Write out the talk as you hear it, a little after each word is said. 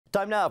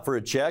Time now for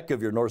a check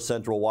of your north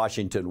central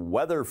Washington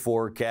weather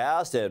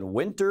forecast, and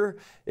winter,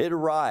 it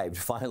arrived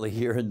finally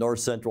here in north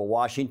central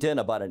Washington.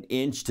 About 1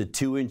 inch to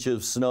 2 inches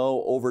of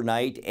snow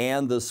overnight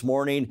and this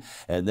morning.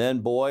 And then,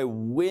 boy,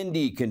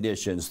 windy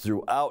conditions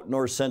throughout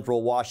north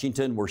central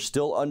Washington. We're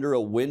still under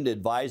a wind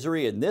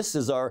advisory, and this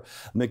is our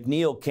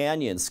McNeil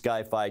Canyon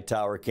Sky-Fi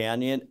Tower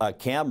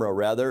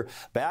camera.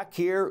 Back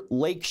here,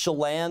 Lake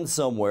Chelan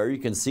somewhere. You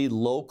can see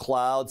low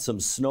clouds, some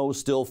snow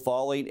still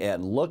falling,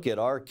 and look at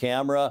our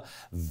camera.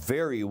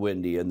 Very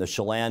windy in the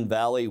Chelan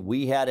Valley.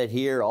 We had it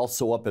here,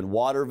 also up in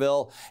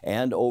Waterville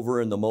and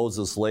over in the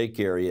Moses Lake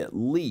area, at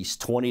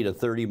least 20 to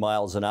 30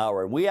 miles an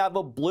hour. And we have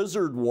a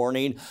blizzard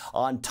warning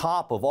on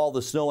top of all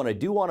the snow. And I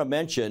do want to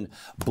mention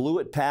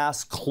Blewett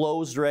Pass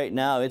closed right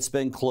now. It's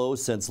been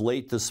closed since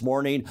late this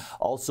morning.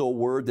 Also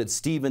word that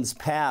Stevens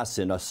Pass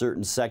in a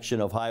certain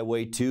section of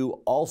Highway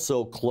 2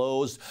 also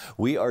closed.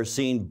 We are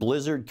seeing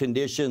blizzard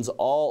conditions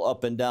all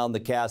up and down the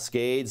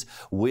Cascades.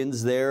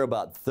 Winds there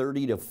about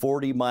 30 to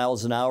 40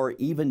 miles an hour,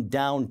 even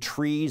down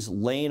trees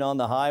laying on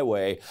the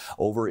highway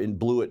over in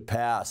Blewett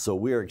Pass. So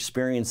we are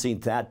experiencing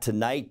that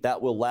tonight.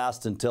 That will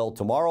last until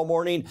tomorrow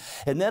morning,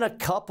 and then a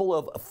couple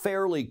of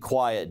fairly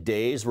quiet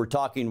days. We're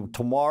talking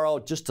tomorrow,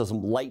 just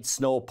some light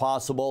snow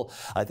possible.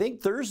 I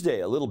think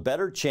Thursday, a little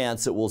better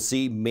chance that we'll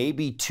see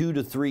maybe 2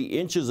 to 3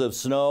 inches of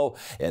snow.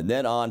 And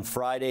then on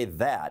Friday,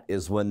 that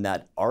is when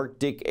that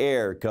Arctic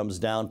air comes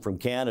down from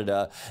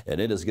Canada, and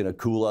it is going to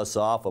cool us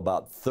off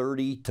about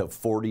 30 to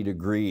 40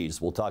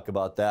 degrees. We'll talk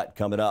about that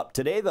coming up.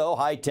 Today, though,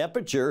 high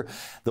temperature.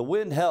 The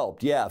wind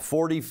helped. Yeah,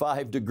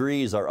 45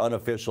 degrees, our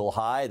unofficial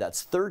high.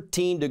 That's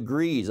 13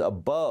 degrees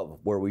above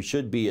where we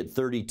should be at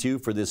 32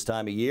 for this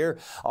time of year.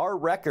 Our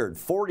record,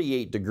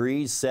 48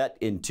 degrees, set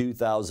in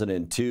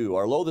 2002.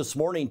 Our low this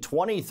morning,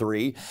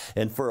 23.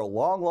 And for a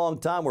long, long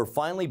time, we're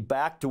finally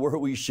back to where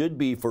we should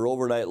be for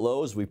overnight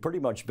lows. We've pretty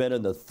much been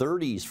in the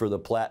 30s for the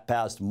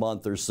past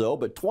month or so.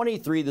 But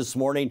 23 this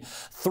morning,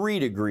 3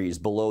 degrees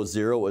below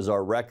zero is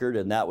our record,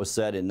 and that was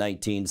set in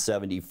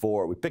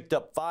 1974. We picked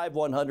up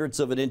 5/100ths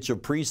of an inch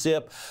of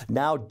precip,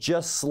 now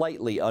just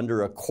slightly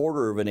under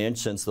 1/4 of an inch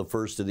since the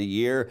first of the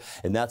year,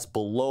 and that's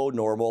below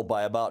normal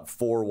by about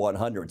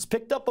 4/100ths.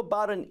 Picked up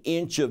about 1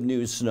 inch of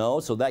new snow,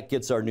 so that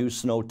gets our new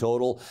snow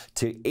total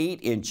to 8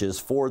 inches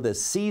for the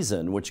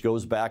season, which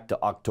goes back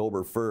to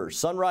October 1st.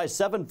 Sunrise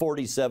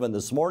 7:47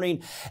 this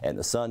morning, and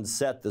the sun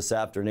set this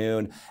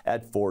afternoon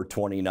at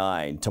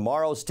 4:29.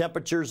 Tomorrow's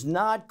temperatures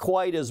not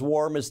quite as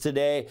warm as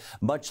today,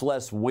 much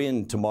less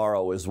wind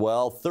tomorrow as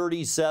well.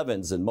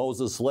 37s in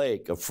Moses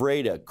Lake,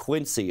 Ephrata,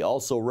 Quincy,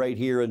 also right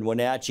here in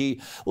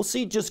Wenatchee. We'll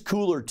see just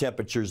cooler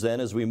temperatures then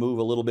as we move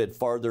a little bit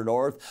farther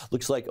north.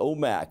 Looks like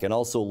Omak and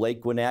also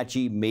Lake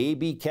Wenatchee may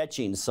be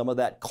catching some of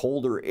that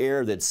colder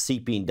air that's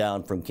seeping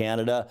down from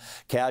Canada.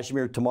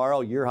 Kashmir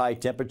tomorrow, your high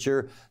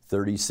temperature,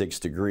 36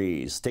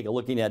 degrees. Take a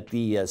looking at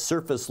the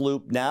surface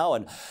loop now,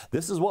 and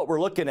this is what we're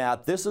looking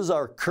at. This is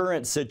our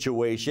current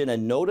situation,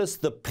 and notice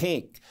the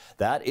pink.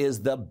 That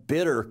is the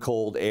bitter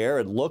cold air,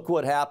 and look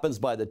what happens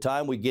by the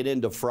time we get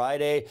into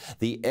Friday.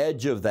 The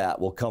edge of that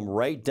will come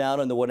right down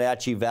in the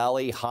Wenatchee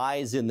Valley.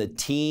 Highs in the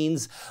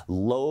teens,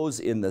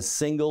 lows in the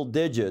single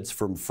digits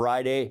from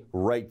Friday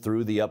right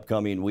through the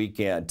upcoming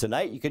weekend.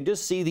 Tonight, you can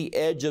just see the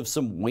edge of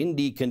some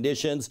windy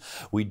conditions.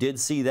 We did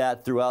see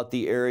that throughout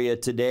the area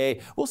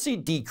today. We'll see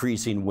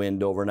decreasing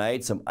wind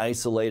overnight. Some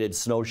isolated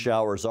snow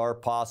showers are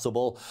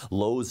possible.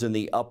 Lows in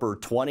the upper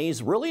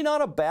 20s. Really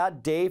not a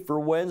bad day for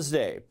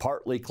Wednesday.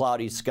 Partly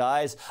cloudy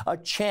skies. A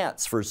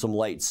chance for some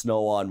light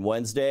snow on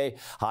Wednesday.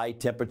 High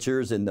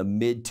temperatures in the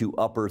mid to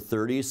upper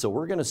 30s. So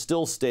we're going to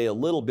still stay a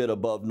little bit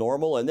above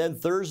normal. And then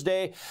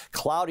Thursday,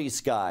 cloudy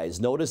skies.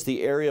 Notice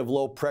the area of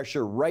low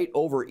pressure right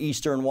over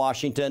eastern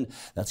Washington.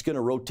 That's going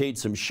to rotate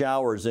some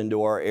showers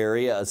into our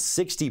area. A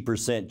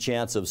 60%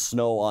 chance of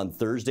snow on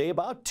Thursday.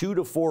 About 2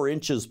 to 4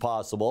 inches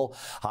possible.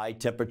 High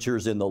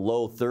temperatures in the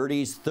low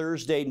 30s.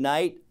 Thursday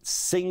night,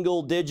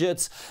 single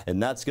digits,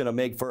 and that's going to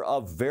make for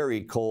a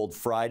very cold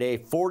Friday.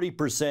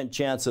 40%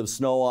 chance of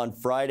snow on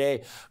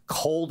Friday.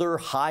 Colder,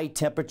 high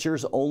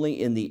temperatures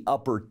only in the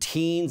upper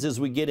teens as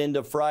we get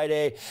into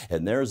Friday.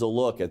 And there's a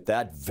look at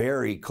that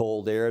very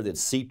cold air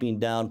that's seeping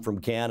down from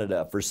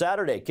Canada. For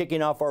Saturday,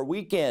 kicking off our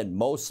weekend,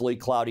 mostly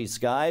cloudy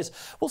skies.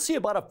 We'll see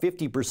about a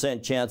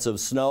 50% chance of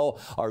snow.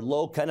 Our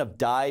low kind of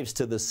dives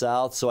to the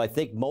south, so I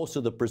think most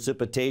of the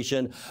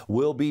precipitation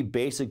will be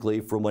basically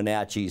from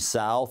Wenatchee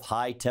south.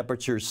 High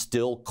temperatures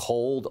still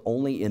cold,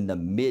 only in the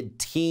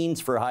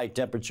mid-teens for high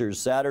temperatures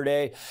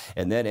Saturday.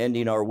 And then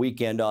ending our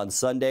weekend on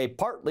Sunday,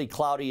 partly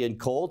cloudy and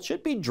cold.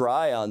 Should be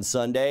dry on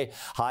Sunday.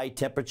 High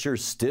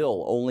temperatures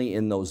still only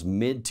in those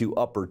mid to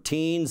upper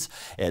teens.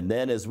 And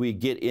then as we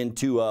get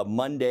into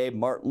Monday,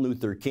 Martin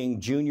Luther King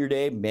Jr.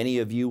 Day, many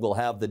of you will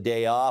have the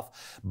day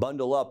off.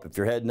 Bundle up if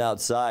you're heading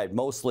outside.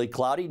 Mostly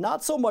cloudy,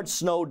 not so much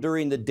snow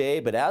during the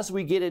day, but as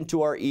we get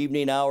into our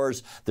evening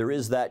hours, there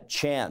is that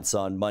chance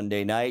on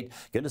Monday night.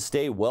 Going to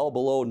stay well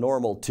below below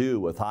normal too,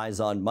 with highs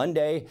on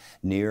Monday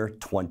near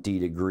 20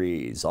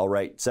 degrees. All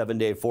right,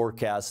 7-day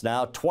forecast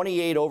now.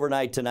 28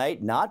 overnight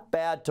tonight. Not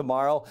bad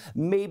tomorrow.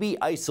 Maybe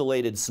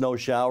isolated snow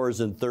showers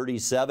in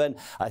 37.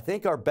 I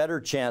think our better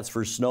chance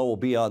for snow will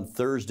be on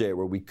Thursday,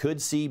 where we could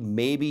see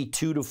maybe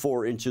 2 to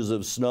 4 inches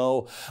of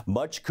snow.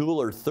 Much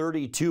cooler,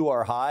 32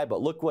 our high,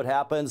 but look what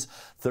happens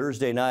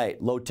Thursday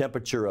night. Low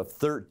temperature of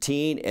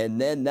 13,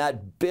 and then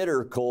that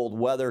bitter cold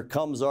weather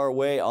comes our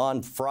way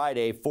on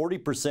Friday.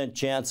 40%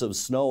 chance of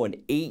snow and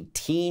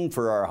 18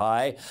 for our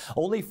high.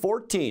 Only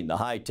 14 the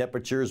high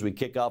temperatures. We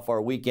kick off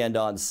our weekend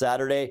on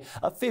Saturday.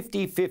 A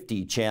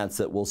 50-50 chance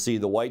that we'll see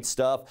the white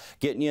stuff.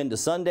 Getting you into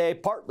Sunday,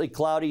 partly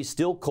cloudy,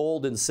 still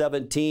cold and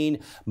 17.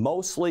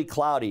 Mostly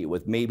cloudy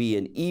with maybe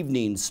an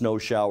evening snow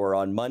shower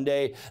on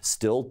Monday.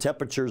 Still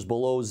temperatures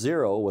below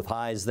zero with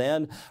highs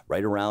then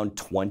right around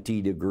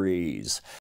 20 degrees.